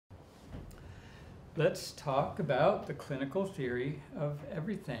Let's talk about the clinical theory of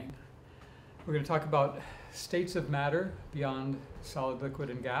everything. We're going to talk about states of matter beyond solid, liquid,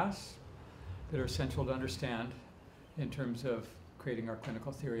 and gas that are essential to understand in terms of creating our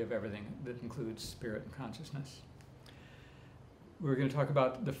clinical theory of everything that includes spirit and consciousness. We're going to talk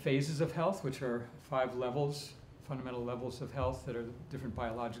about the phases of health, which are 5 levels, fundamental levels of health that are different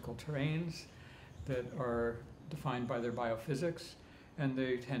biological terrains that are defined by their biophysics, and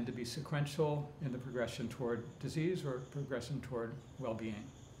they tend to be sequential in the progression toward disease or progression toward well-being.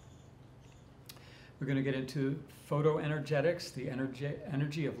 We're going to get into photoenergetics, the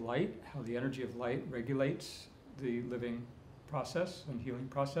energy of light, how the energy of light regulates the living process and healing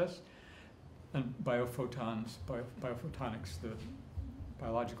process, and biophotonics, the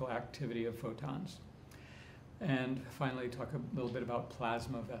biological activity of photons. And finally, talk a little bit about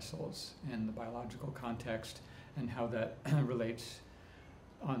plasma vessels in the biological context and how that relates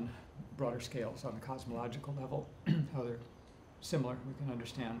on broader scales, on the cosmological level, how they're similar. We can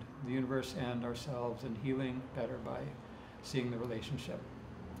understand the universe and ourselves and healing better by seeing the relationship.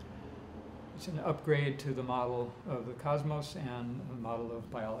 It's an upgrade to the model of the cosmos and a model of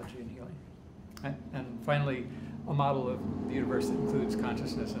biology and healing. And finally, a model of the universe that includes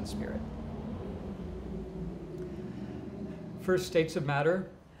consciousness and spirit. First, states of matter.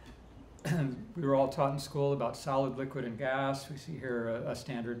 We were all taught in school about solid, liquid, and gas. We see here a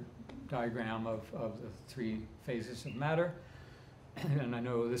standard diagram of the 3 phases of matter. And I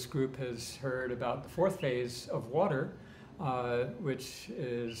know this group has heard about the 4th phase of water, which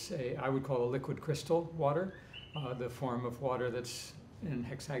is I would call a liquid crystal water, the form of water that's in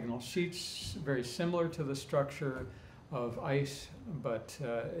hexagonal sheets, very similar to the structure of ice, but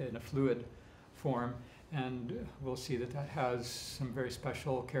in a fluid form. And we'll see that that has some very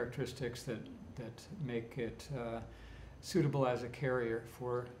special characteristics that make it suitable as a carrier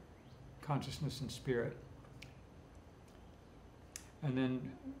for consciousness and spirit. And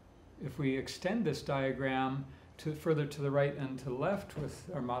then if we extend this diagram to further to the right and to the left with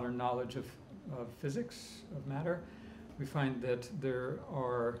our modern knowledge of physics, of matter, we find that there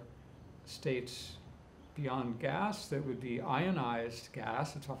are states beyond gas that would be ionized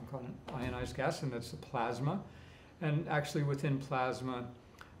gas. It's often called an ionized gas, and that's the plasma. And actually within plasma,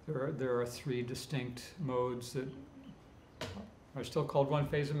 there are 3 distinct modes that are still called one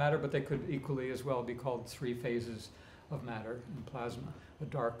phase of matter, but they could equally as well be called 3 phases of matter in plasma: a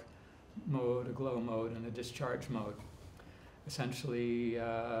dark mode, a glow mode, and a discharge mode. Essentially,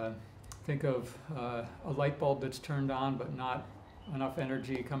 think of a light bulb that's turned on but not enough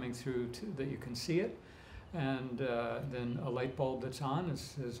energy coming through that you can see it. And then a light bulb that's on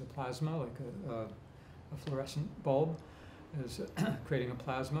is a plasma, like a fluorescent bulb is creating a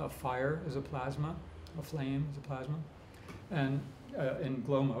plasma. A fire is a plasma. A flame is a plasma. And in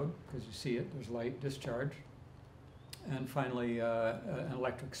glow mode, because you see it, there's light discharge. And finally, an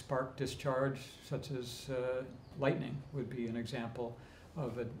electric spark discharge, such as lightning, would be an example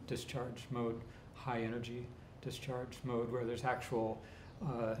of a discharge mode, high energy discharge mode, where there's actual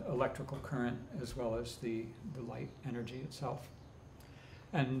electrical current as well as the light energy itself.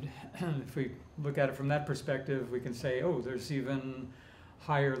 And if we look at it from that perspective, we can say, oh, there's even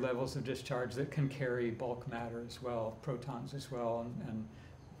higher levels of discharge that can carry bulk matter as well, protons as well, and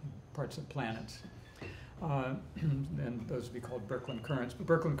parts of planets. And those would be called Birkeland currents. But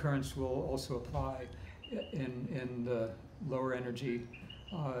Birkeland currents will also apply in the lower energy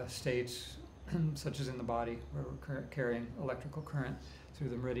states, such as in the body, where we're carrying electrical current through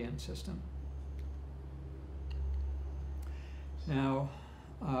the meridian system. Now,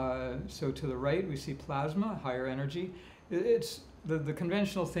 so to the right we see plasma, higher energy. It's the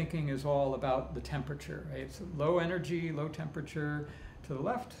conventional thinking is all about the temperature, right? It's low energy, low temperature to the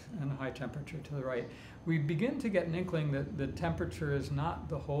left, and high temperature to the right. We begin to get an inkling that the temperature is not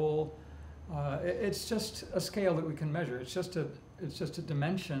the whole. It's just a scale that we can measure. It's just a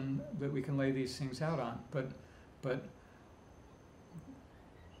dimension that we can lay these things out on. But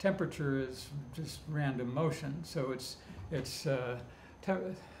temperature is just random motion. So it's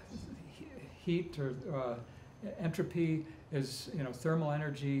heat or entropy is, thermal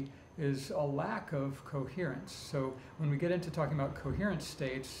energy is a lack of coherence. So when we get into talking about coherent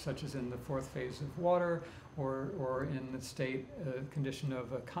states, such as in the 4th phase of water, or in the state condition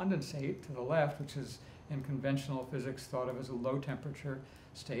of a condensate to the left, which is in conventional physics thought of as a low temperature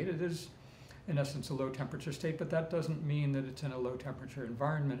state. It is, in essence, a low temperature state, but that doesn't mean that it's in a low temperature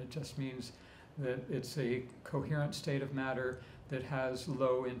environment. It just means that it's a coherent state of matter that has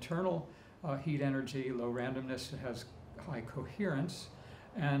low internal heat energy, low randomness, it has high coherence,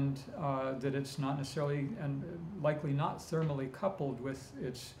 and that it's not necessarily and likely not thermally coupled with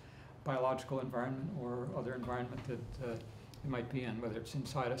its biological environment or other environment that it might be in, whether it's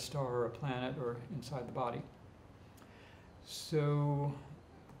inside a star or a planet or inside the body. So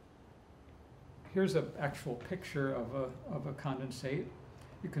here's an actual picture of a condensate.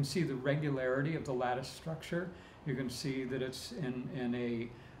 You can see the regularity of the lattice structure. You can see that it's in a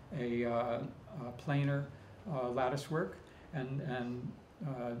planar lattice work, and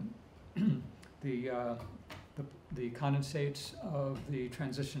the condensates of the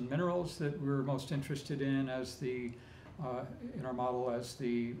transition minerals that we're most interested in as in our model as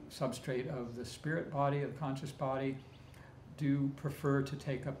the substrate of the spirit body, of the conscious body, do prefer to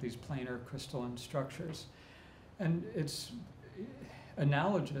take up these planar crystalline structures. And it's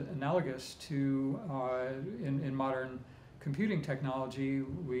analogous to, in modern computing technology,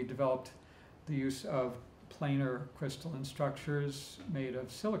 we developed the use of planar crystalline structures made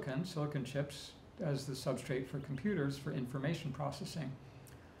of silicon chips, as the substrate for computers for information processing,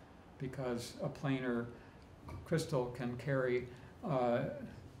 because a planar crystal can carry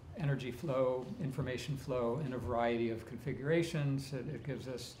energy flow, information flow in a variety of configurations. It gives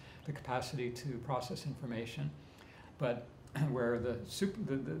us the capacity to process information. But where the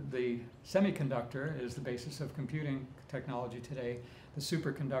semiconductor is the basis of computing technology today, the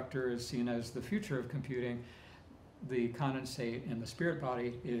superconductor is seen as the future of computing. The condensate in the spirit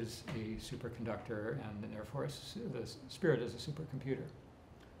body is a superconductor, and therefore the spirit is a supercomputer.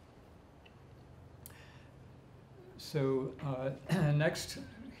 So next,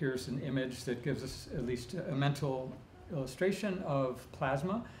 here's an image that gives us at least a mental illustration of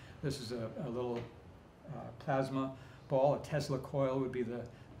plasma. This is a little plasma ball. A Tesla coil would be the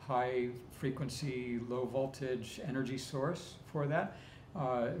high frequency, low voltage energy source for that.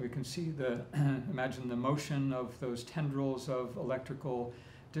 We can see imagine the motion of those tendrils of electrical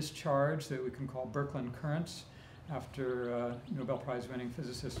discharge that we can call Birkeland currents, after Nobel Prize winning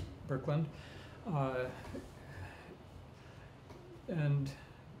physicist Birkeland.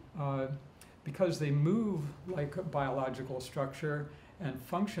 Because they move like a biological structure and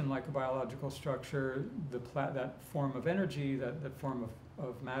function like a biological structure, that form of energy, that form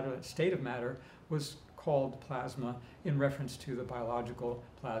of matter, that state of matter, was called plasma in reference to the biological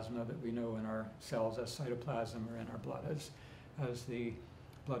plasma that we know in our cells as cytoplasm, or in our blood as the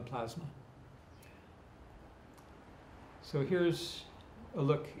blood plasma. So here's a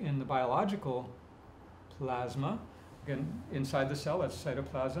look in the biological plasma. Again, inside the cell, that's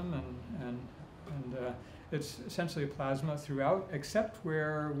cytoplasm, and it's essentially a plasma throughout, except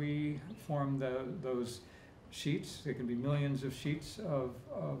where we form those sheets. There can be millions of sheets of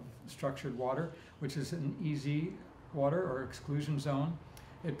structured water, which is an easy water or exclusion zone.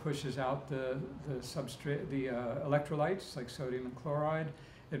 It pushes out the substrate, the electrolytes like sodium and chloride.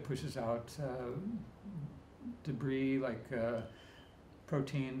 It pushes out debris like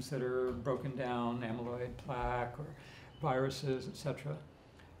proteins that are broken down, amyloid plaque, or viruses, etc.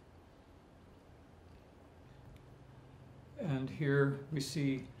 And here we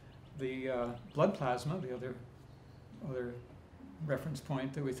see the blood plasma, the other reference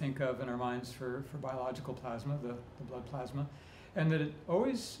point that we think of in our minds for biological plasma, the blood plasma, and that it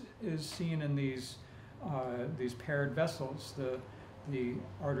always is seen in these paired vessels, the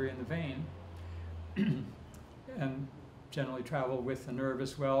artery and the vein, and generally travel with a nerve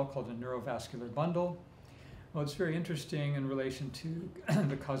as well, called a neurovascular bundle. Well, it's very interesting in relation to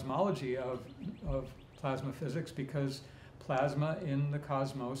the cosmology of plasma physics, because plasma in the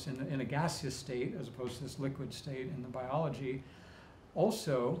cosmos, in a gaseous state as opposed to this liquid state in the biology,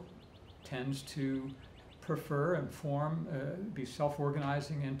 also tends to prefer and form, be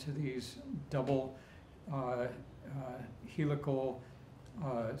self-organizing into these double helical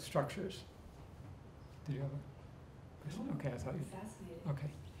structures. Did you have a question? Okay, I thought you. Okay.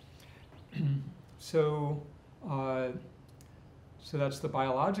 So that's the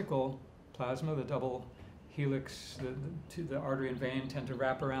biological plasma, the double helix. The artery and vein tend to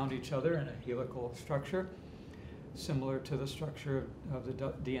wrap around each other in a helical structure, similar to the structure of the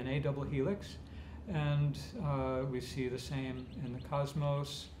DNA double helix. And we see the same in the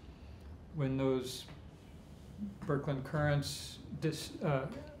cosmos. When those Birkeland currents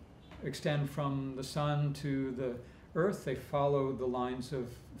extend from the sun to the Earth, they follow the lines of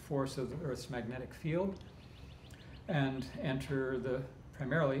force of the Earth's magnetic field and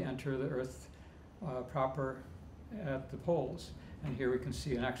primarily enter the Earth proper at the poles. And here we can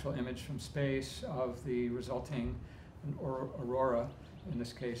see an actual image from space of the resulting aurora. In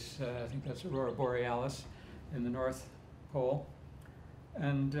this case, I think that's aurora borealis in the North Pole.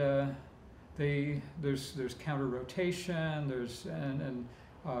 And there's counter rotation.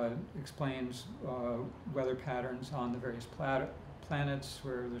 Explains weather patterns on the various planets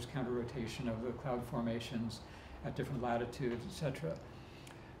where there's counter-rotation of the cloud formations at different latitudes, etc.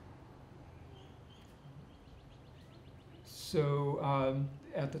 So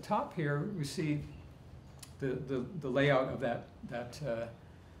at the top here, we see the layout of that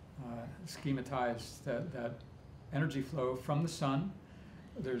schematized that energy flow from the sun.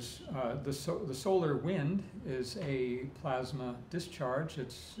 There's the solar wind is a plasma discharge.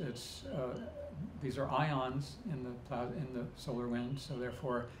 These are ions in the solar wind, so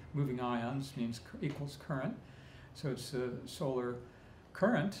therefore moving ions equals current. So it's a solar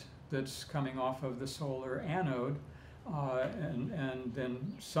current that's coming off of the solar anode, and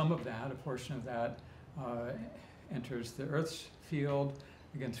then some of that, a portion of that, enters the Earth's field,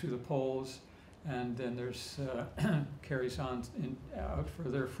 again through the poles, and then there's carries on out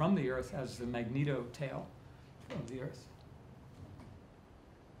further from the Earth as the magnetotail of the Earth.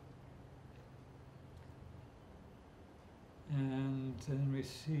 And then we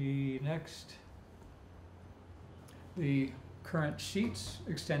see next the current sheets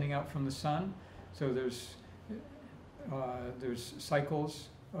extending out from the sun. So there's cycles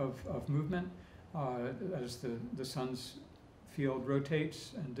of movement as the sun's field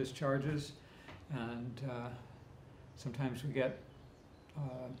rotates and discharges, and sometimes we get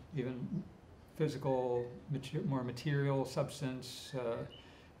even physical, more material substance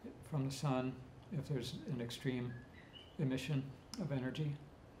from the sun if there's an extreme emission of energy.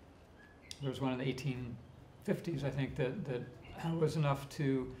 There was one in the 1850s, I think, that was enough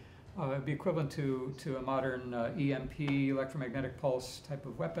to be equivalent to a modern EMP, electromagnetic pulse type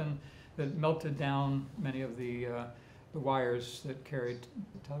of weapon, that melted down many of the wires that carried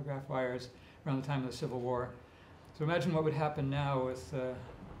telegraph wires around the time of the Civil War. So imagine what would happen now with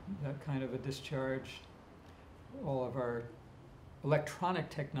that kind of a discharge. All of our electronic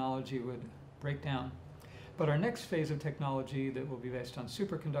technology would break down. But our next phase of technology that will be based on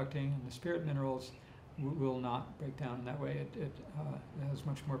superconducting and the spirit minerals will not break down in that way. It has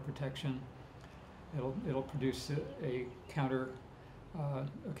much more protection. It'll produce a counter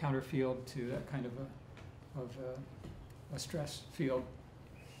field to that kind of a stress field,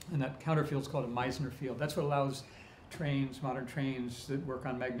 and that counter field is called a Meissner field. That's what allows modern trains that work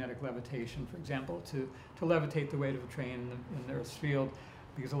on magnetic levitation, for example, to levitate the weight of a train in the Earth's field,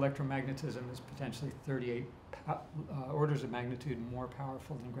 because electromagnetism is potentially 38 orders of magnitude more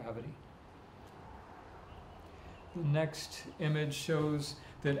powerful than gravity. The next image shows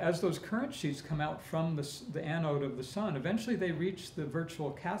that as those current sheets come out from the anode of the sun, eventually they reach the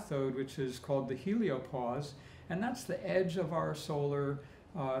virtual cathode, which is called the heliopause, and that's the edge of our solar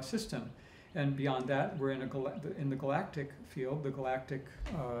system. And beyond that, we're in the galactic field, the galactic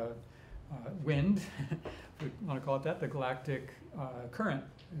wind, if we want to call it that. The galactic current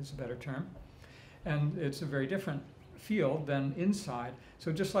is a better term. And it's a very different field than inside.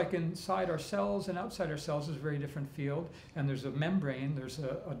 So just like inside our cells and outside our cells is a very different field, and there's a membrane, there's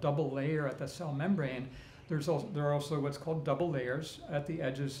a double layer at the cell membrane. There are also what's called double layers at the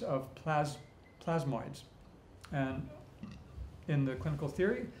edges of plasmoids. And in the clinical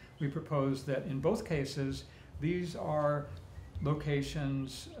theory, we propose that in both cases, these are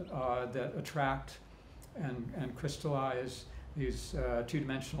locations that attract and crystallize these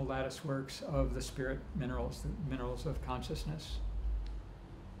two-dimensional lattice works of the spirit minerals, the minerals of consciousness.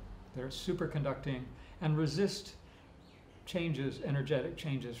 They're superconducting and resist changes, energetic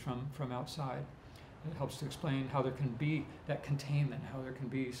changes from outside. It helps to explain how there can be that containment, how there can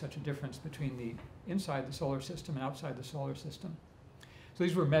be such a difference between the inside the solar system and outside the solar system. So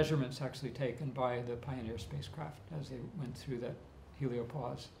these were measurements actually taken by the Pioneer spacecraft as they went through that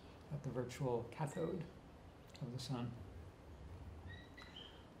heliopause at the virtual cathode of the sun.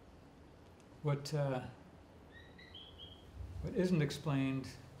 What isn't explained,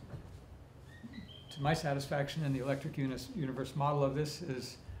 to my satisfaction, in the electric universe model of this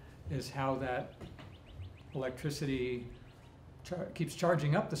is how that electricity keeps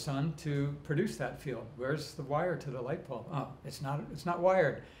charging up the sun to produce that field. Where's the wire to the light bulb? Oh, it's not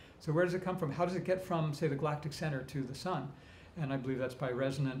wired. So where does it come from? How does it get from, say, the galactic center to the sun? And I believe that's by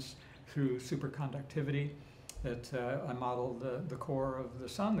resonance through superconductivity, that I modeled the core of the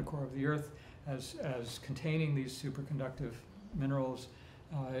sun, the core of the Earth, as containing these superconductive minerals.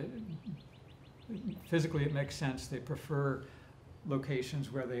 Physically, it makes sense. They prefer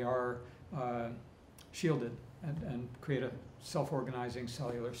locations where they are shielded and create a self-organizing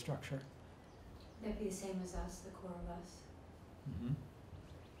cellular structure. That'd be the same as us, the core of us. Mm-hmm.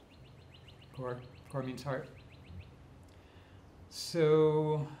 Core means heart.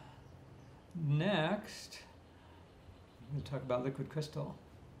 So next, we'll talk about liquid crystal.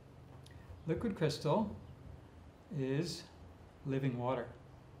 Liquid crystal is living water.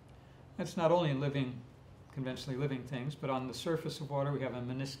 That's not only in conventionally living things, but on the surface of water we have a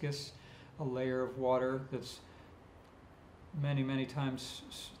meniscus, a layer of water that's many, many times,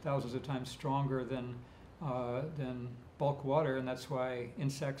 thousands of times stronger than bulk water, and that's why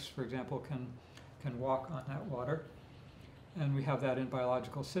insects, for example, can walk on that water. And we have that in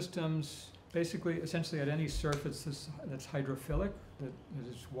biological systems. Basically, essentially at any surface that's hydrophilic, that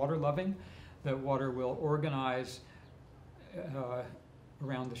is water-loving, that water will organize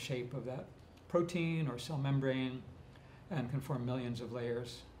around the shape of that protein or cell membrane and can form millions of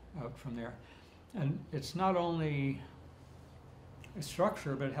layers out from there. And it's not only a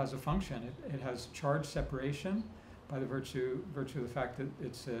structure, but it has a function. It has charge separation by the virtue of the fact that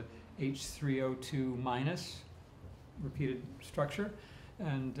it's a H3O2 minus repeated structure.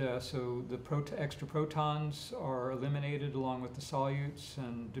 And so the extra protons are eliminated along with the solutes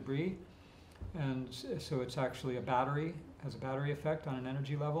and debris. And so it's actually a battery, has a battery effect on an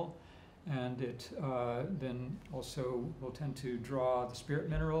energy level. And it then also will tend to draw the spirit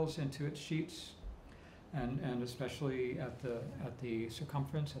minerals into its sheets, and especially at the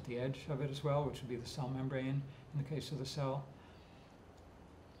circumference, at the edge of it as well, which would be the cell membrane in the case of the cell.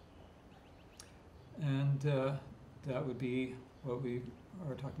 And that would be what we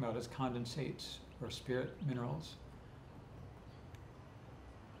are talking about as condensates or spirit minerals.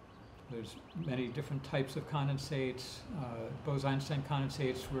 There's many different types of condensates. Bose-Einstein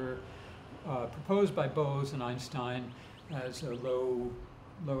condensates were proposed by Bose and Einstein as a low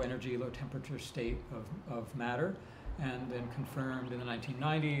energy, low temperature state of matter, and then confirmed in the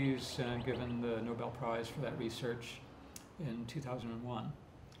 1990s and given the Nobel Prize for that research in 2001.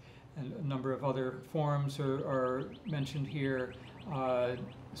 And a number of other forms are mentioned here.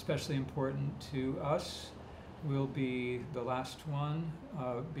 Especially important to us will be the last one,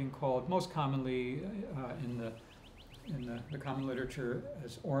 being called most commonly in the common literature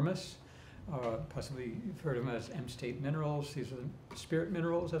as ormus. Possibly you've heard of them as M-state minerals. These are the spirit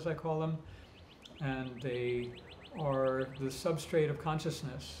minerals, as I call them, and they are the substrate of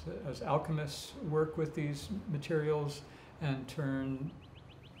consciousness. As alchemists work with these materials and turn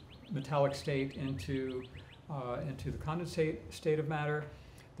metallic state into the condensate state of matter,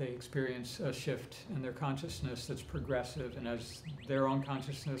 they experience a shift in their consciousness that's progressive, and as their own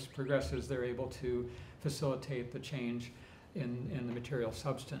consciousness progresses, they're able to facilitate the change in the material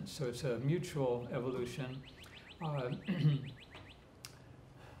substance. So it's a mutual evolution,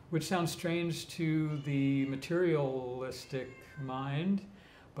 which sounds strange to the materialistic mind,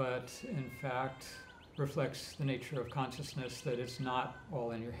 but in fact reflects the nature of consciousness, that it's not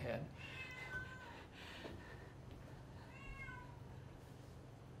all in your head.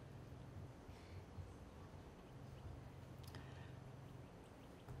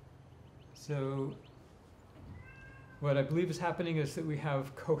 So what I believe is happening is that we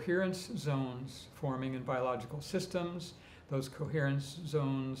have coherence zones forming in biological systems. Those coherence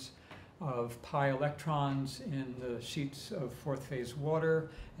zones of pi electrons in the sheets of fourth phase water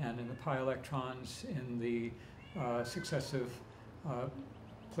and in the pi electrons in the successive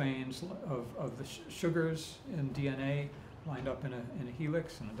planes of the sugars in DNA lined up in a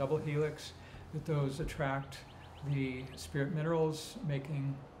helix, in a double helix, that those attract the spirit minerals,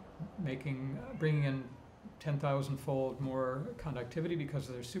 bringing in 10,000-fold more conductivity because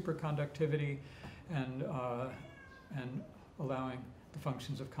of their superconductivity, and allowing the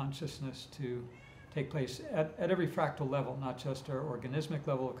functions of consciousness to take place at every fractal level, not just our organismic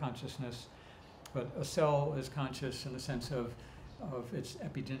level of consciousness, but a cell is conscious in the sense of its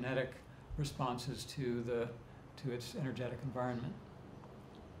epigenetic responses to its energetic environment.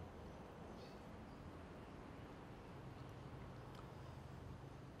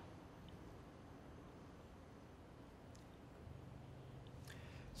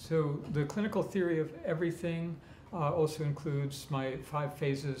 So the clinical theory of everything also includes my 5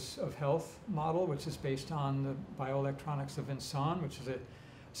 phases of health model, which is based on the bioelectronics of Vincent, which is a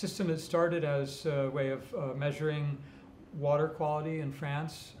system that started as a way of measuring water quality in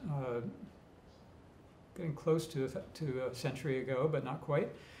France, getting close to a century ago, but not quite.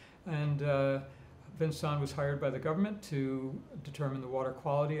 And Vincent was hired by the government to determine the water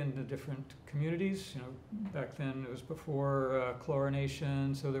quality in the different communities. You know, back then it was before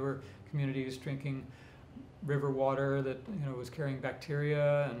chlorination, so there were communities drinking river water that was carrying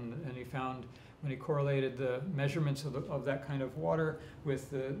bacteria, and he found, when he correlated the measurements of that kind of water with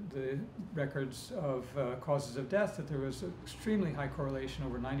the records of causes of death, that there was an extremely high correlation,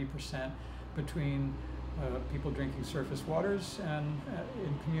 over 90%, between people drinking surface waters and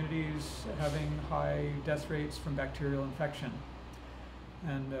in communities having high death rates from bacterial infection.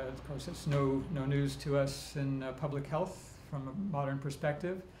 And of course, it's no news to us in public health from a modern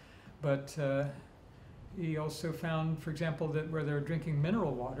perspective. But he also found, for example, that where they're drinking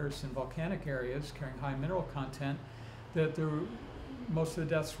mineral waters in volcanic areas carrying high mineral content, that most of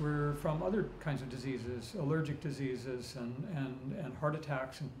the deaths were from other kinds of diseases, allergic diseases and heart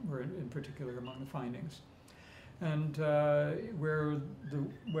attacks were in particular among the findings. And where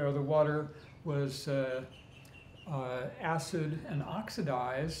the water was acid and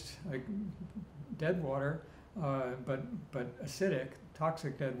oxidized, like dead water, but acidic,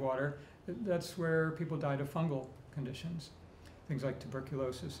 toxic dead water, that's where people died of fungal conditions, things like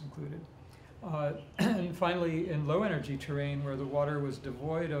tuberculosis included. And finally, in low energy terrain where the water was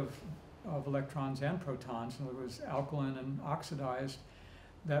devoid of electrons and protons, and it was alkaline and oxidized,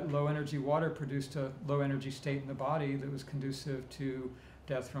 that low energy water produced a low energy state in the body that was conducive to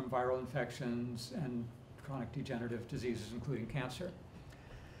death from viral infections and chronic degenerative diseases, including cancer.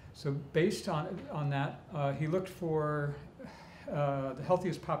 So based on that, he looked for the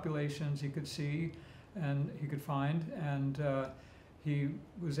healthiest populations he could see and he could find, and he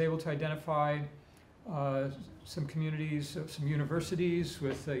was able to identify some communities, some universities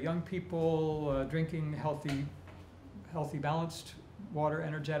with young people drinking healthy, balanced water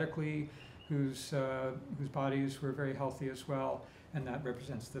energetically, whose bodies were very healthy as well, and that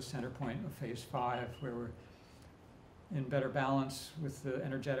represents the center point of phase 5, where we're in better balance with the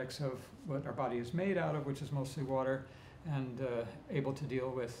energetics of what our body is made out of, which is mostly water, and able to deal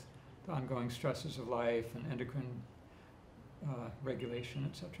with the ongoing stresses of life and endocrine regulation,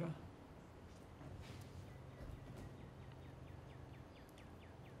 etc.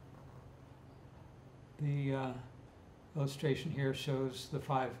 The illustration here shows the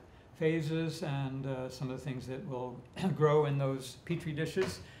 5 phases and some of the things that will grow in those petri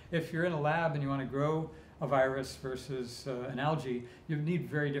dishes. If you're in a lab and you want to grow a virus versus an algae, you need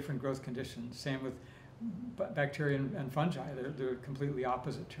very different growth conditions. Same with bacteria and fungi. They're completely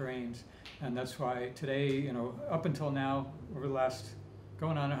opposite terrains. And that's why today, up until now, over the last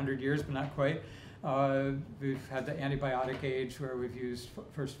going on 100 years, but not quite, we've had the antibiotic age where we've used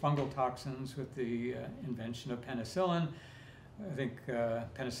first fungal toxins with the invention of penicillin. I think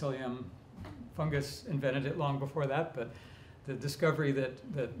Penicillium fungus invented it long before that, but the discovery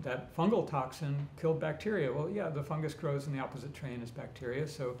that fungal toxin killed bacteria. Well, yeah, the fungus grows in the opposite terrain as bacteria,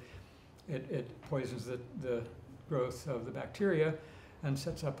 so it poisons the growth of the bacteria and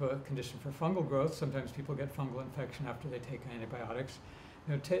sets up a condition for fungal growth. Sometimes people get fungal infection after they take antibiotics.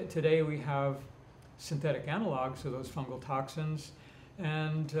 Today we have synthetic analogs of those fungal toxins,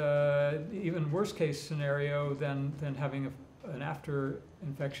 and even worst case scenario than having an after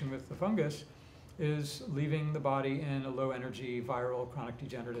infection with the fungus is leaving the body in a low energy viral chronic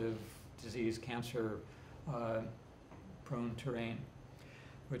degenerative disease cancer prone terrain,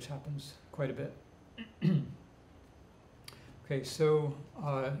 which happens quite a bit. Okay, so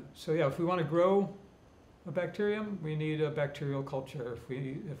yeah, if we want to grow a bacterium, we need a bacterial culture.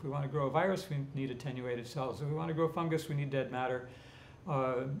 If we want to grow a virus, we need attenuated cells. If we want to grow fungus, we need dead matter.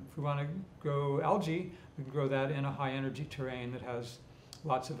 If we want to grow algae, we can grow that in a high energy terrain that has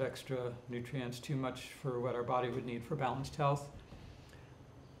lots of extra nutrients, too much for what our body would need for balanced health.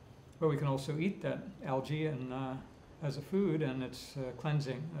 But we can also eat that algae and as a food, and it's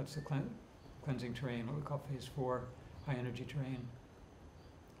cleansing. That's the cleansing terrain, what we call phase 4, high energy terrain.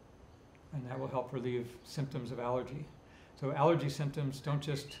 And that will help relieve symptoms of allergy. So allergy symptoms don't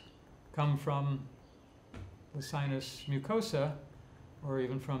just come from the sinus mucosa or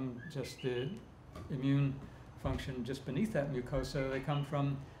even from just the immune function just beneath that mucosa. They come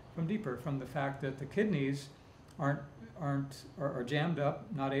from deeper, from the fact that the kidneys are jammed up,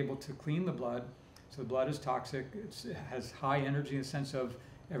 not able to clean the blood. So the blood is toxic. It has high energy in the sense of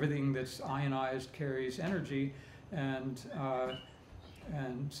everything that's ionized carries energy, and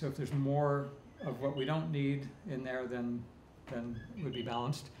so if there's more of what we don't need in there than would be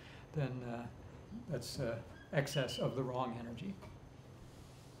balanced, then that's excess of the wrong energy.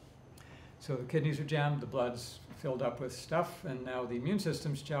 So the kidneys are jammed, the blood's filled up with stuff, and now the immune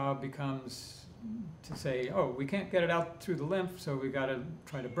system's job becomes to say, oh, we can't get it out through the lymph, so we've got to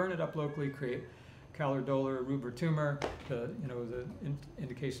try to burn it up locally, create calor, dolor, rubor tumor, the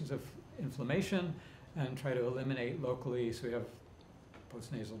indications of inflammation, and try to eliminate locally. So we have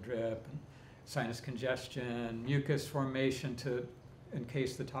postnasal drip, and sinus congestion, mucus formation to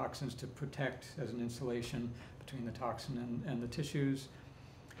encase the toxins to protect as an insulation between the toxin and the tissues.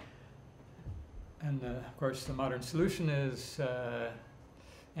 And of course, the modern solution is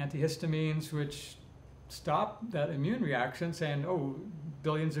antihistamines, which stop that immune reaction, saying, oh,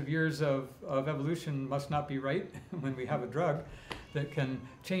 billions of years of evolution must not be right when we have a drug that can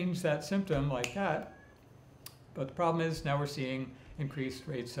change that symptom like that. But the problem is now we're seeing increased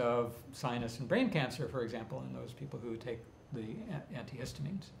rates of sinus and brain cancer, for example, in those people who take the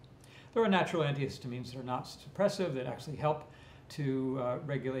antihistamines. There are natural antihistamines that are not suppressive, that actually help to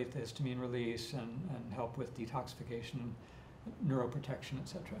regulate the histamine release and help with detoxification, neuroprotection,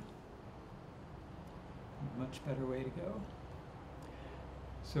 etc. Much better way to go.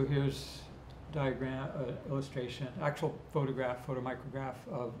 So here's diagram, illustration, actual photograph, photomicrograph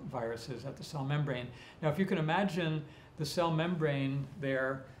of viruses at the cell membrane. Now, if you can imagine the cell membrane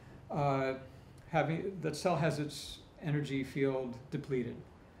there, that cell has its energy field depleted.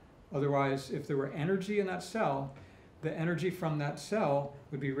 Otherwise, if there were energy in that cell, the energy from that cell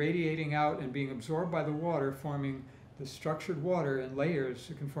would be radiating out and being absorbed by the water, forming the structured water in layers.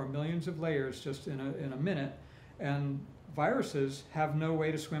 It can form millions of layers just in a minute. And viruses have no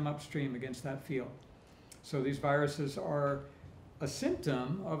way to swim upstream against that field. So these viruses are a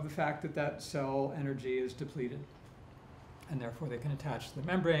symptom of the fact that that cell energy is depleted. And therefore they can attach to the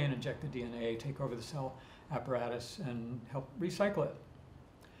membrane, inject the DNA, take over the cell apparatus, and help recycle it.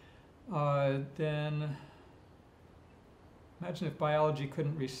 Then imagine if biology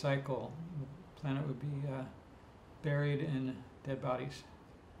couldn't recycle. The planet would be buried in dead bodies,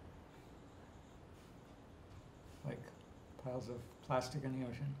 like piles of plastic in the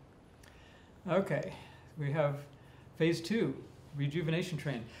ocean. Okay, we have phase 2, rejuvenation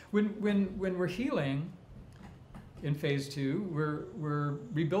train. When we're healing in phase 2, we're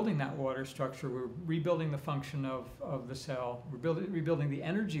rebuilding that water structure. We're rebuilding the function of the cell. We're rebuilding the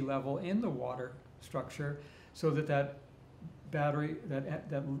energy level in the water structure so that battery,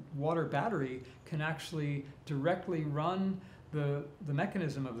 that water battery can actually directly run the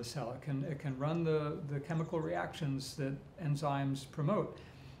mechanism of the cell. It can run the chemical reactions that enzymes promote.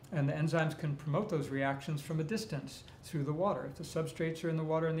 And the enzymes can promote those reactions from a distance through the water. If the substrates are in the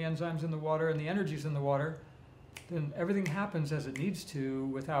water and the enzymes in the water and the energy's in the water, then everything happens as it needs to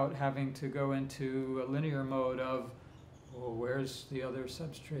without having to go into a linear mode of, oh, where's the other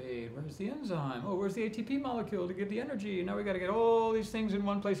substrate? Where's the enzyme? Oh, where's the ATP molecule to give the energy? Now we got to get all these things in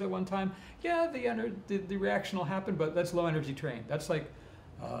one place at one time. Yeah, the reaction will happen, but that's low energy train. That's like,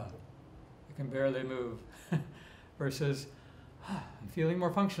 I can barely move. Versus, I'm feeling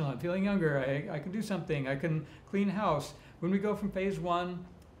more functional. I'm feeling younger. I can do something. I can clean house. When we go from phase 1,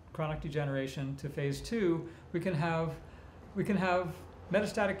 chronic degeneration, to phase 2, we can have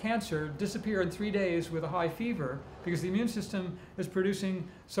metastatic cancer disappear in 3 days with a high fever because the immune system is producing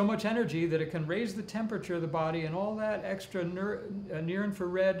so much energy that it can raise the temperature of the body, and all that extra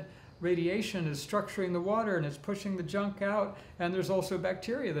near-infrared radiation is structuring the water and it's pushing the junk out. And there's also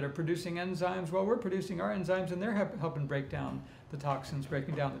bacteria that are producing enzymes while we're producing our enzymes, and they're helping break down the toxins,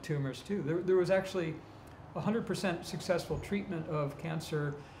 breaking down the tumors too. There was actually 100% successful treatment of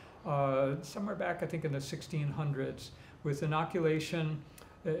cancer somewhere back, I think, in the 1600s, with inoculation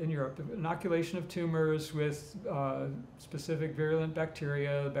in Europe, inoculation of tumors with specific virulent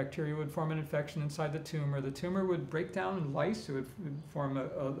bacteria. The bacteria would form an infection inside the tumor. The tumor would break down in lice. It would form a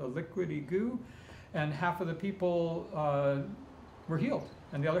liquidy goo, and half of the people were healed,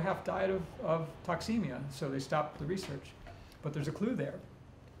 and the other half died of toxemia, so they stopped the research. But there's a clue there.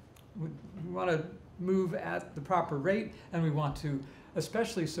 We want to move at the proper rate, and we want to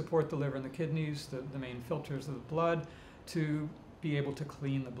especially support the liver and the kidneys, the main filters of the blood, to be able to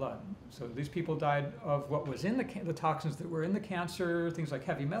clean the blood. So these people died of what was in the toxins that were in the cancer, things like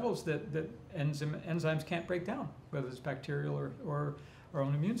heavy metals that enzymes can't break down, whether it's bacterial or our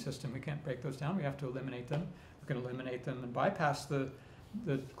own immune system. We can't break those down. We have to eliminate them. We can eliminate them and bypass the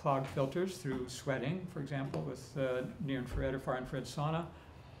clogged filters through sweating, for example, with near-infrared or far-infrared sauna.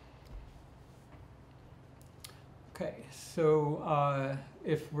 Okay, so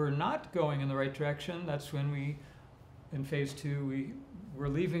if we're not going in the right direction, that's when in phase 2, we're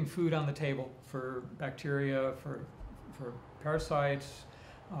leaving food on the table for bacteria, for parasites,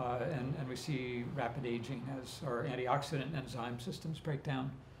 and we see rapid aging as our antioxidant enzyme systems break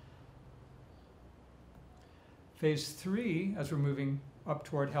down. Phase 3, as we're moving up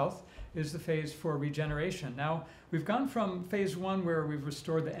toward health, is the phase for regeneration. Now, we've gone from phase 1, where we've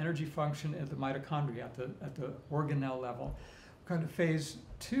restored the energy function at the mitochondria, at the organelle level, kind of phase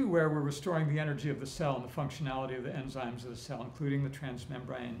 2, where we're restoring the energy of the cell and the functionality of the enzymes of the cell, including the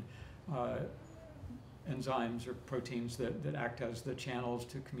transmembrane enzymes or proteins that act as the channels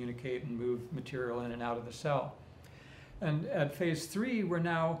to communicate and move material in and out of the cell. And at phase 3, we're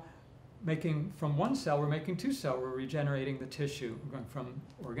now making, from one cell, we're making 2 cells. We're regenerating the tissue. We're going from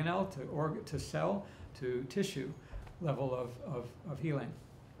organelle to cell to tissue level of healing.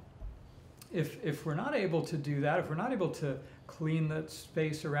 If we're not able to do that, if we're not able to clean the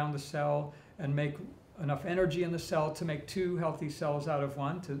space around the cell and make enough energy in the cell to make 2 healthy cells out of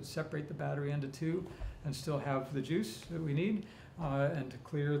 1, to separate the battery into 2 and still have the juice that we need, and to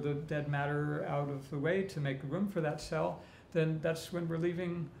clear the dead matter out of the way to make room for that cell, then that's when we're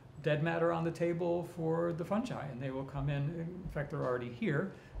leaving dead matter on the table for the fungi, and they will come in. In fact, they're already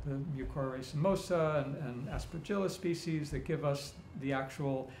here, the Mucor racemosa and Aspergillus species that give us the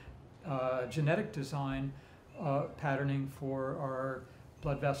actual genetic design patterning for our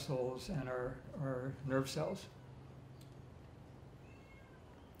blood vessels and our nerve cells.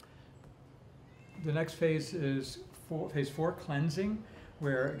 The next phase is phase 4, cleansing,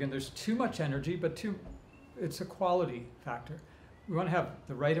 where again there's too much energy, but it's a quality factor. We want to have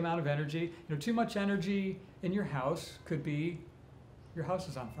the right amount of energy. Too much energy in your house could be your house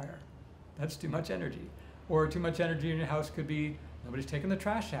is on fire. That's too much energy. Or too much energy in your house could be nobody's taking the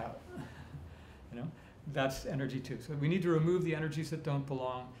trash out. That's energy too. So we need to remove the energies that don't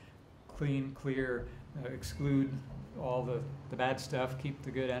belong, clean, clear, exclude all the bad stuff, keep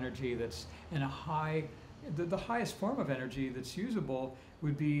the good energy that's in a high, the highest form of energy that's usable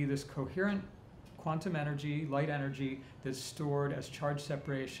would be this coherent quantum energy, light energy, that's stored as charge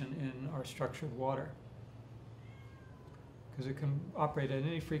separation in our structured water. Because it can operate at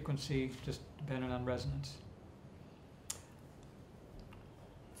any frequency, just depending on resonance.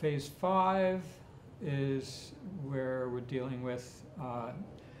 Phase 5 is where we're dealing with,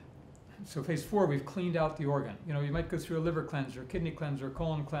 so phase 4, we've cleaned out the organ. You might go through a liver cleanse or kidney cleanse or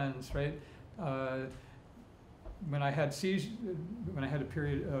colon cleanse, right? When I had a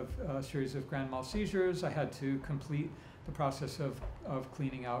period of series of grand mal seizures, I had to complete the process of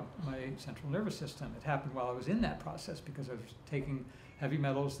cleaning out my central nervous system. It happened while I was in that process because I was taking heavy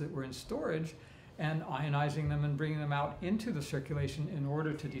metals that were in storage and ionizing them and bringing them out into the circulation in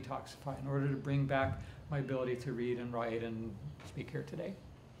order to detoxify, in order to bring back my ability to read and write and speak here today.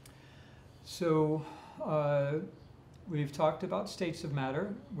 So we've talked about states of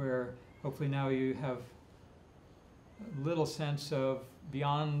matter, where hopefully now you have a little sense of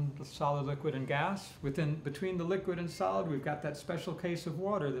beyond the solid, liquid, and gas. Between the liquid and solid, we've got that special case of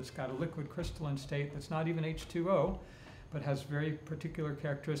water that's got a liquid crystalline state that's not even H2O, but has very particular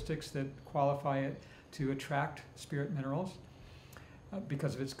characteristics that qualify it to attract spirit minerals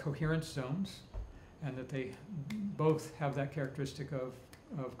because of its coherence zones, and that they both have that characteristic of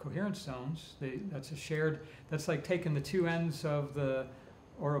coherence zones. That's like taking the 2 ends of the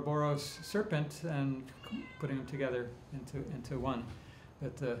Ouroboros serpent and putting them together into one,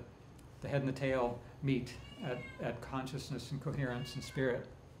 that the head and the tail meet at consciousness and coherence and spirit.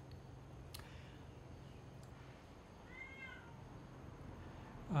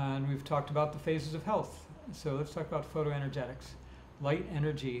 And we've talked about the phases of health. So let's talk about photoenergetics. Light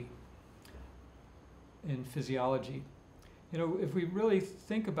energy in physiology. If we really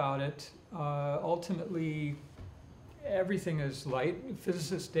think about it, ultimately everything is light.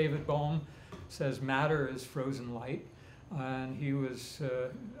 Physicist David Bohm says matter is frozen light. And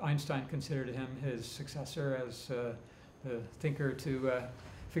Einstein considered him his successor as the thinker to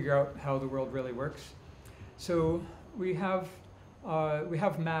figure out how the world really works. So we have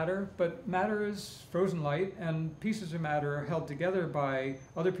matter, but matter is frozen light, and pieces of matter are held together by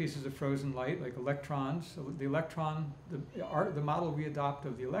other pieces of frozen light, like electrons. So the electron, the model we adopt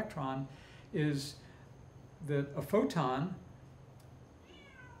of the electron is that a photon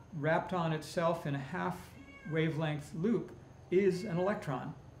wrapped on itself in a half wavelength loop is an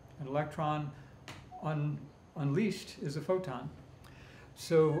electron. An electron unleashed is a photon.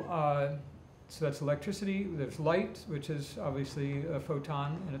 So that's electricity. There's light, which is obviously a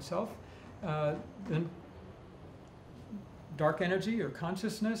photon in itself. Then dark energy or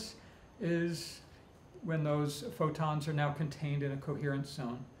consciousness is when those photons are now contained in a coherence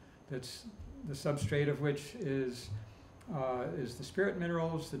zone. That's the substrate of which is the spirit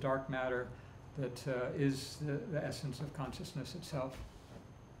minerals, the dark matter, that is the essence of consciousness itself.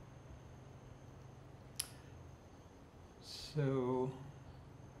 So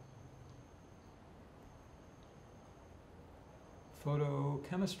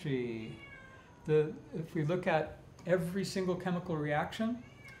photochemistry. If we look at every single chemical reaction,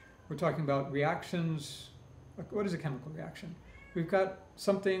 we're talking about reactions. What is a chemical reaction? We've got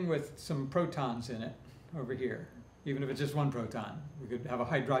something with some protons in it over here, even if it's just one proton. We could have a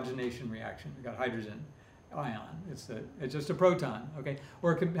hydrogenation reaction. We've got hydrogen ion. It's just a proton, okay?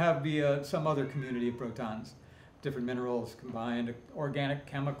 Or it could be some other community of protons, different minerals combined, organic,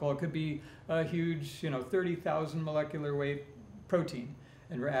 chemical. It could be a huge, 30,000 molecular weight protein,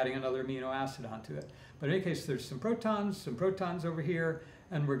 and we're adding another amino acid onto it. But in any case, there's some protons over here,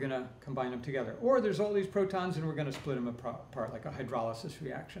 and we're going to combine them together. Or there's all these protons and we're going to split them apart, like a hydrolysis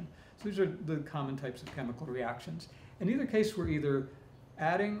reaction. So these are the common types of chemical reactions. In either case, we're either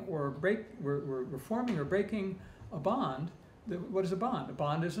adding or we're forming or breaking a bond. What is a bond? A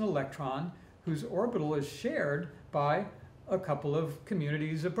bond is an electron whose orbital is shared by a couple of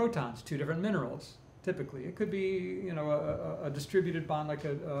communities of protons, two different minerals. Typically, it could be, you know, a distributed bond, like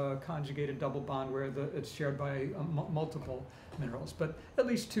a conjugated double bond, where it's shared by multiple minerals. But at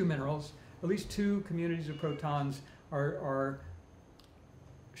least two minerals, at least two communities of protons are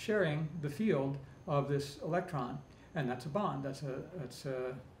sharing the field of this electron, and that's a bond. That's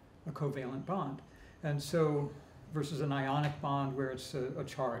a covalent bond, and so versus an ionic bond where it's a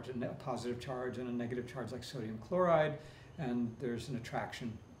charge, a positive charge and a negative charge, like sodium chloride, and there's an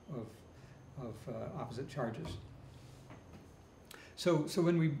attraction of opposite charges. So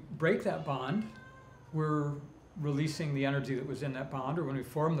when we break that bond, we're releasing the energy that was in that bond, or when we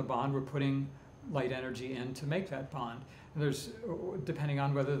form the bond, we're putting light energy in to make that bond. And there's, depending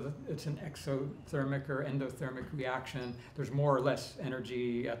on whether it's an exothermic or endothermic reaction, there's more or less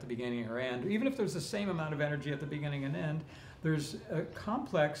energy at the beginning or end. Even if there's the same amount of energy at the beginning and end, there's a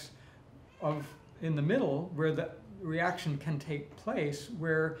complex in the middle where the reaction can take place,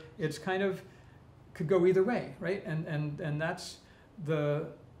 where it's kind of could go either way, right? And that's the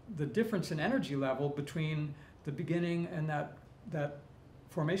difference in energy level between the beginning and that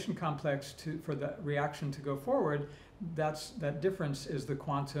formation complex for the reaction to go forward. That difference is the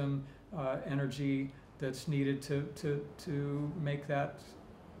quantum energy that's needed to make that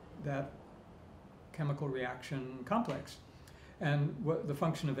chemical reaction complex. And what the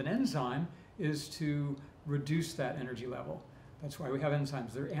function of an enzyme is to reduce that energy level. That's why we have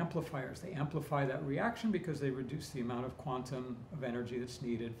enzymes. They're amplifiers. They amplify that reaction because they reduce the amount of quantum of energy that's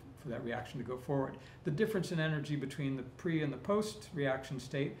needed for that reaction to go forward. The difference in energy between the pre and the post reaction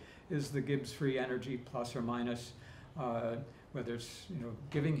state is the Gibbs free energy, plus or minus, whether it's, you know,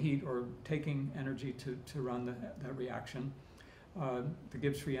 giving heat or taking energy to run that reaction. The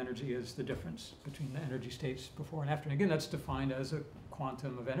Gibbs free energy is the difference between the energy states before and after. And again, that's defined as a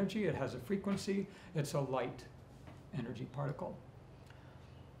quantum of energy. It has a frequency. It's a light energy particle.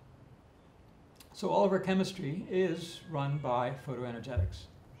 So all of our chemistry is run by photoenergetics,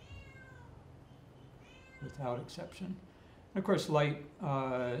 without exception. And of course, light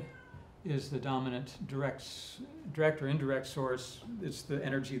is the dominant direct or indirect source. It's the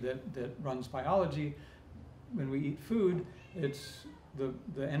energy that runs biology. When we eat food, it's the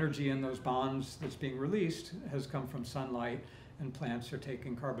energy in those bonds that's being released has come from sunlight, and plants are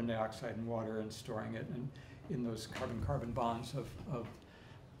taking carbon dioxide and water and storing it in those carbon-carbon bonds of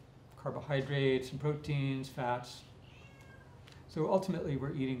carbohydrates and proteins, fats. So ultimately,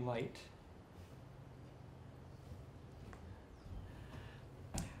 we're eating light.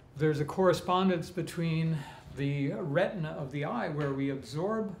 There's a correspondence between the retina of the eye, where we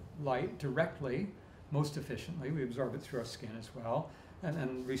absorb light directly, most efficiently. We absorb it through our skin as well.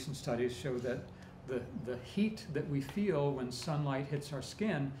 And recent studies show that the heat that we feel when sunlight hits our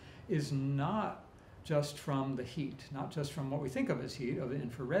skin is not just from the heat, not just from what we think of as heat, of the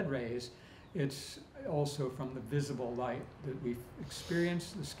infrared rays. It's also from the visible light that we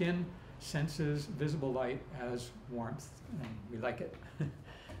experience. The skin senses visible light as warmth, and we like it.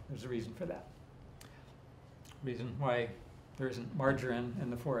 There's a reason for that. Reason why there isn't margarine in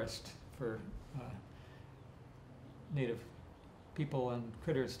the forest for native people and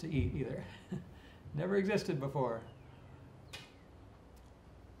critters to eat either. Never existed before.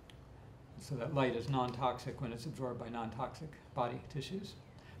 So that light is non-toxic when it's absorbed by non-toxic body tissues.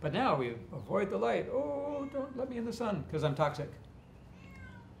 But now we avoid the light. Oh, don't let me in the sun because I'm toxic.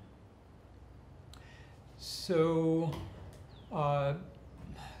 So the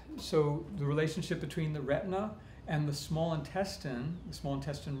relationship between the retina and the small intestine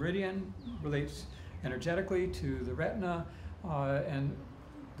meridian relates energetically to the retina, and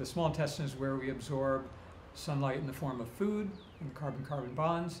the small intestine is where we absorb sunlight in the form of food and carbon-carbon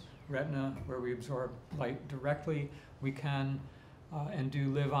bonds. Retina, where we absorb light directly. We can and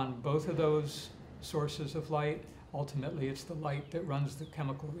do live on both of those sources of light. Ultimately, it's the light that runs the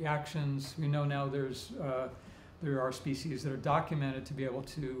chemical reactions. We know now there are species that are documented to be able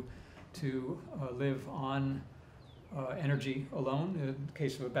to live on energy alone. In the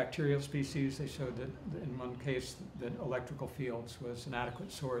case of a bacterial species, they showed that in one case that electrical fields was an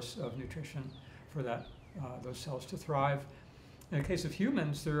adequate source of nutrition for those cells to thrive. In the case of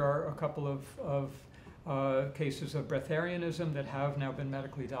humans, there are a couple of cases of breatharianism that have now been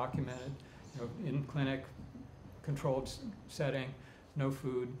medically documented. You know, in clinic, controlled setting, no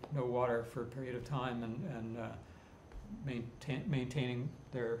food, no water for a period of time, and maintaining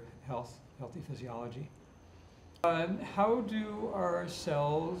their healthy physiology. How do our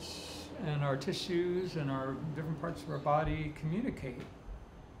cells and our tissues and our different parts of our body communicate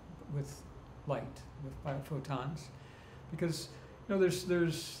with light, with biophotons? Because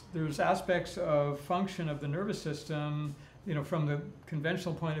there's aspects of function of the nervous system. From the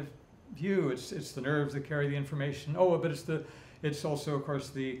conventional point of view, it's the nerves that carry the information. Oh, but it's also, of course,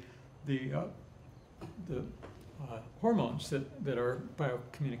 the hormones that are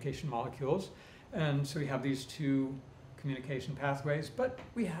biocommunication molecules. And so we have these two communication pathways, but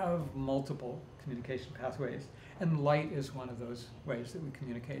we have multiple communication pathways. And light is one of those ways that we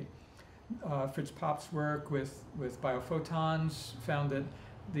communicate. Fritz Popp's work with biophotons found that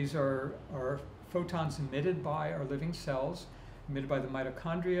these are photons emitted by our living cells, emitted by the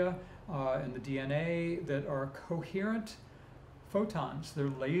mitochondria and the DNA, that are coherent photons. They're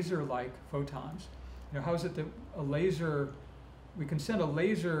laser-like photons. How is it that we can send a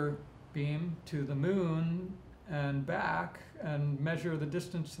laser beam to the moon and back and measure the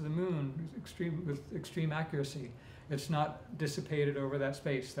distance to the moon with extreme accuracy? It's not dissipated over that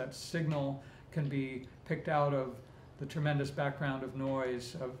space. That signal can be picked out of the tremendous background of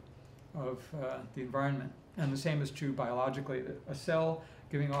noise of the environment. And the same is true biologically. A cell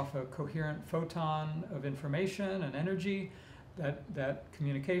giving off a coherent photon of information and energy, that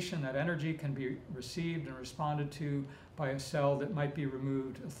communication, that energy can be received and responded to by a cell that might be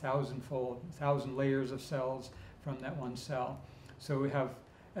removed 1,000 layers of cells from that one cell. So we have,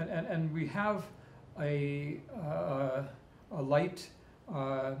 and we have a light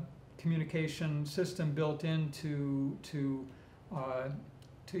communication system built in to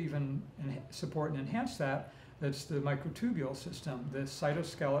even support and enhance that. That's the microtubule system, the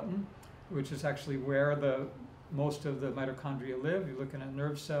cytoskeleton, which is actually where most of the mitochondria live. You're looking at a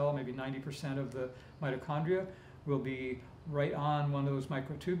nerve cell, maybe 90% of the mitochondria will be right on one of those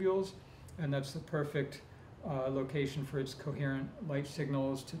microtubules, and that's the perfect location for its coherent light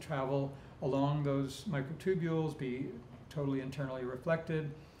signals to travel along those microtubules, be totally internally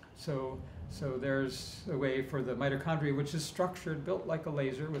reflected. So there's a way for the mitochondria, which is structured, built like a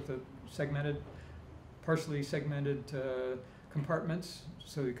laser with a partially segmented compartments,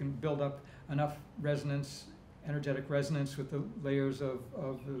 so you can build up enough resonance, energetic resonance with the layers of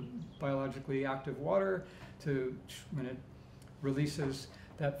the biologically active water to, when it releases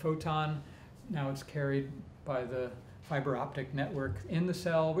that photon, now it's carried by the fiber optic network in the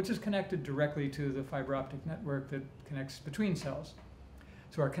cell, which is connected directly to the fiber optic network that connects between cells.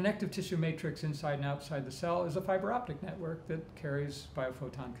 So our connective tissue matrix inside and outside the cell is a fiber optic network that carries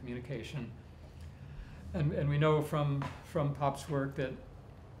biophoton communication. And we know from Popp's work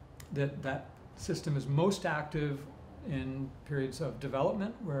that system is most active in periods of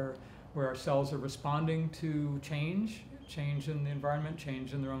development where our cells are responding to change in the environment,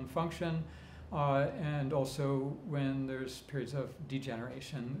 change in their own function, and also when there's periods of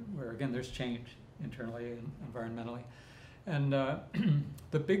degeneration where, again, there's change internally and environmentally. And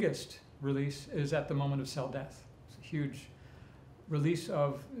the biggest release is at the moment of cell death. It's a huge release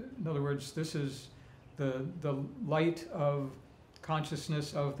of, in other words, this is the light of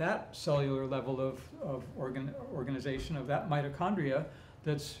consciousness of that cellular level of organization, of that mitochondria,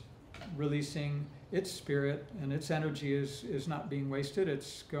 that's releasing its spirit, and its energy is not being wasted.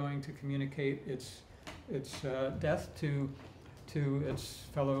 It's going to communicate its death to its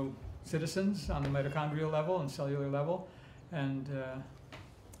fellow citizens on the mitochondrial level and cellular level, and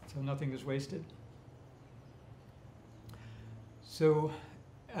so nothing is wasted. So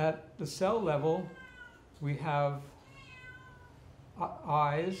at the cell level, we have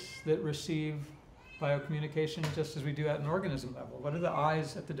eyes that receive biocommunication just as we do at an organism level. What are the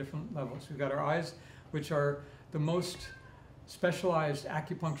eyes at the different levels? We've got our eyes, which are the most specialized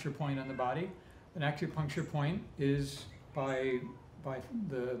acupuncture point on the body. An acupuncture point is, by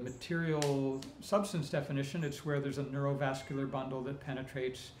the material substance definition, it's where there's a neurovascular bundle that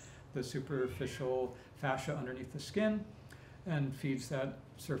penetrates the superficial fascia underneath the skin and feeds that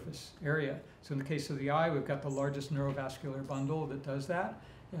surface area. So in the case of the eye, we've got the largest neurovascular bundle that does that,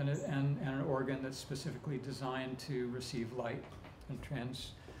 and an organ that's specifically designed to receive light and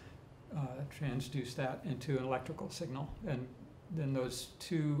transduce that into an electrical signal. And then those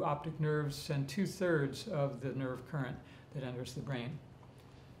two optic nerves send 2/3 of the nerve current that enters the brain.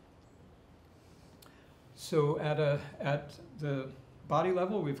 So at the body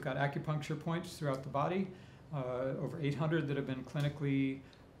level, we've got acupuncture points throughout the body, over 800 that have been clinically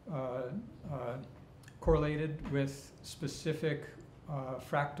correlated with specific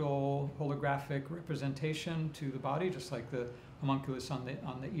fractal holographic representation to the body, just like the homunculus on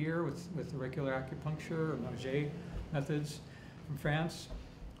the ear with auricular acupuncture or Auger methods from France.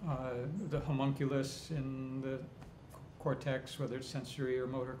 The homunculus in the cortex, whether it's sensory or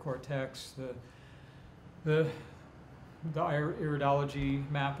motor cortex, the iridology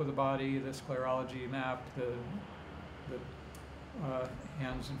map of the body, the sclerology map, the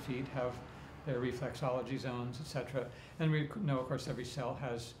hands and feet have their reflexology zones, etc. And we know, of course, every cell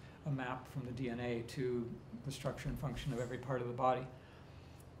has a map from the DNA to the structure and function of every part of the body.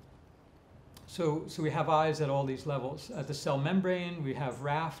 So we have eyes at all these levels. At the cell membrane, we have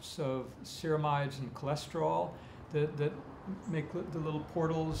rafts of ceramides and cholesterol that make the little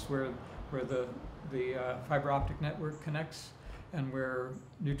portals where the fiber optic network connects and where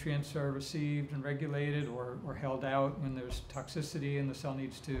nutrients are received and regulated or held out when there's toxicity and the cell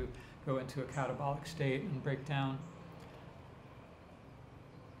needs to go into a catabolic state and break down.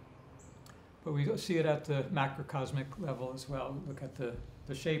 But we see it at the macrocosmic level as well. Look at the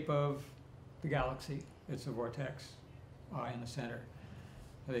shape of the galaxy. It's a vortex, eye in the center.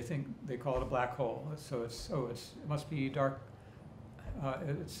 They call it a black hole. So it must be dark.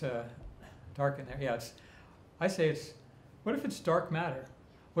 It's dark in there. Yeah. What if it's dark matter?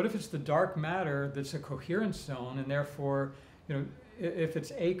 What if it's the dark matter that's a coherence zone, and therefore, if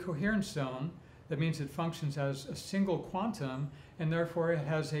it's a coherence zone, that means it functions as a single quantum, and therefore it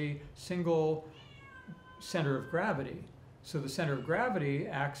has a single center of gravity. So the center of gravity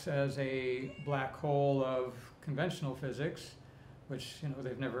acts as a black hole of conventional physics, which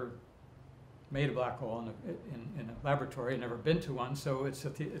they've never made a black hole in a laboratory, never been to one, so it's a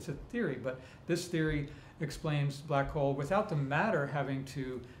theory. But this theory explains black hole without the matter having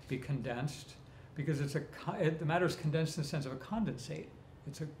to be condensed, because the matter is condensed in the sense of a condensate.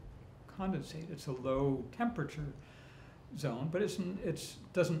 It's a condensate. It's a low temperature zone, but it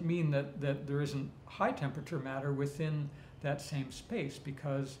doesn't mean that there isn't high temperature matter within that same space,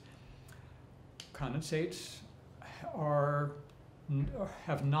 because condensates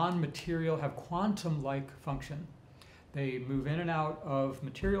have non-material, have quantum-like function. They move in and out of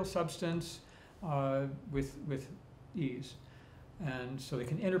material substance with ease, and so they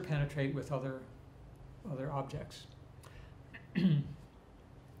can interpenetrate with other objects.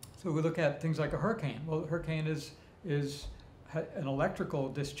 So we look at things like a hurricane. Well, a hurricane is an electrical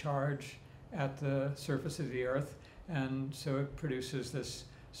discharge at the surface of the Earth, and so it produces this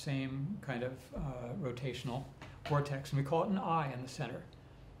same kind of rotational vortex, and we call it an eye in the center.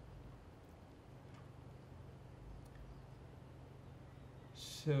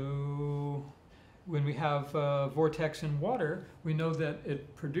 So when we have a vortex in water, we know that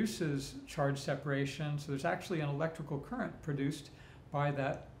it produces charge separation, so there's actually an electrical current produced by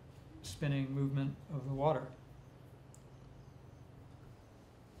that spinning movement of the water.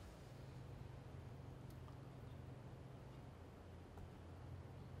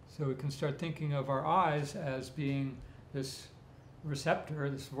 So we can start thinking of our eyes as being this receptor,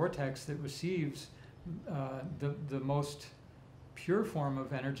 this vortex that receives the most pure form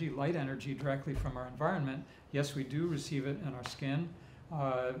of energy, light energy, directly from our environment. Yes, we do receive it in our skin.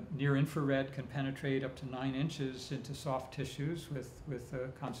 Near infrared can penetrate up to 9 inches into soft tissues with a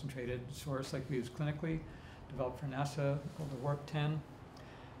concentrated source like we use clinically, developed for NASA, called the Warp-10.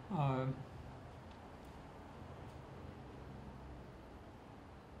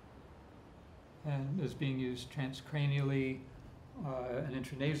 And is being used transcranially and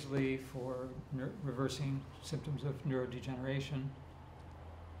intranasally for reversing symptoms of neurodegeneration.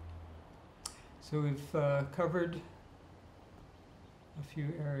 So we've covered a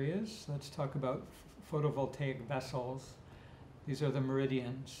few areas. Let's talk about photovoltaic vessels. These are the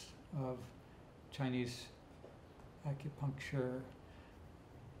meridians of Chinese acupuncture.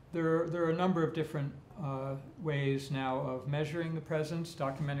 There are a number of different ways now of measuring the presence,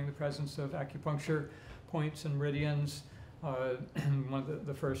 documenting the presence of acupuncture points and meridians. One of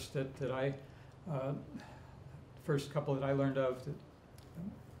the first first couple that I learned of, that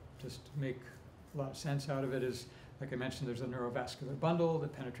just to make a lot of sense out of it, is, like I mentioned, there's a neurovascular bundle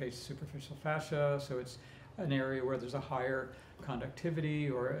that penetrates superficial fascia, so it's an area where there's a higher conductivity,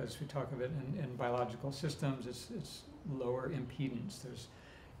 or as we talk of it in biological systems, it's lower impedance. There's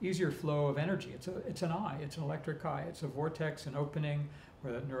easier flow of energy. It's an eye, it's an electric eye. It's a vortex, an opening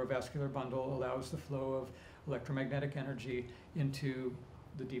where that neurovascular bundle allows the flow of electromagnetic energy into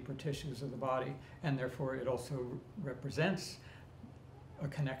the deeper tissues of the body, and therefore it also represents a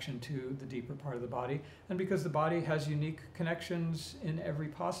connection to the deeper part of the body. And because the body has unique connections in every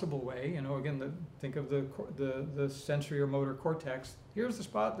possible way, again, think of the sensory or motor cortex. Here's the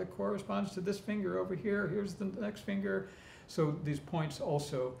spot that corresponds to this finger over here. Here's the next finger. So these points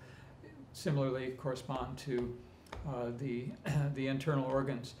also similarly correspond to the the internal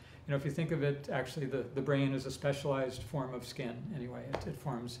organs. You know, if you think of it, actually the brain is a specialized form of skin anyway. It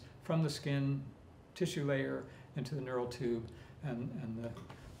forms from the skin tissue layer into the neural tube and the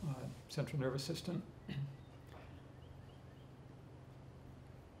central nervous system.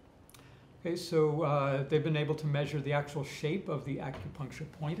 Okay, so they've been able to measure the actual shape of the acupuncture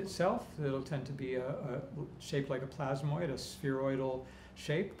point itself. It'll tend to be a shape like a plasmoid, a spheroidal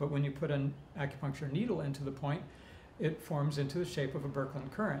shape, but when you put an acupuncture needle into the point, it forms into the shape of a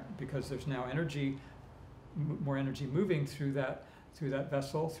Birkeland current because there's now energy, more energy moving through that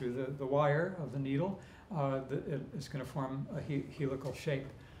vessel, through the wire of the needle. It is going to form a helical shape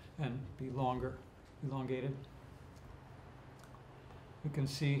and be longer, elongated. You can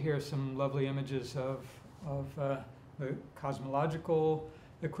see here some lovely images of the cosmological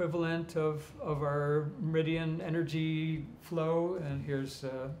equivalent of our meridian energy flow. And here's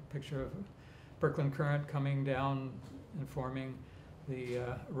a picture of a Birkeland current coming down and forming the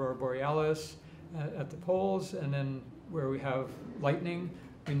aurora borealis at the poles. And then where we have lightning,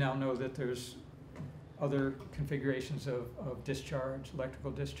 we now know that there's other configurations of discharge, electrical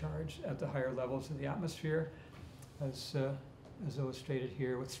discharge at the higher levels of the atmosphere, as illustrated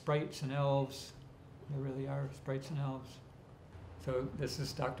here with sprites and elves. There really are sprites and elves. So this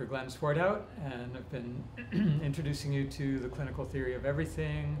is Dr. Glen Swartwout, and I've been introducing you to the clinical theory of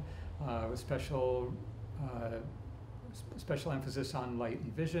everything, with special emphasis on light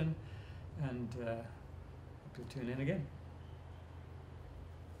and vision, and hope you'll tune in again.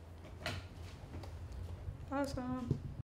 Awesome.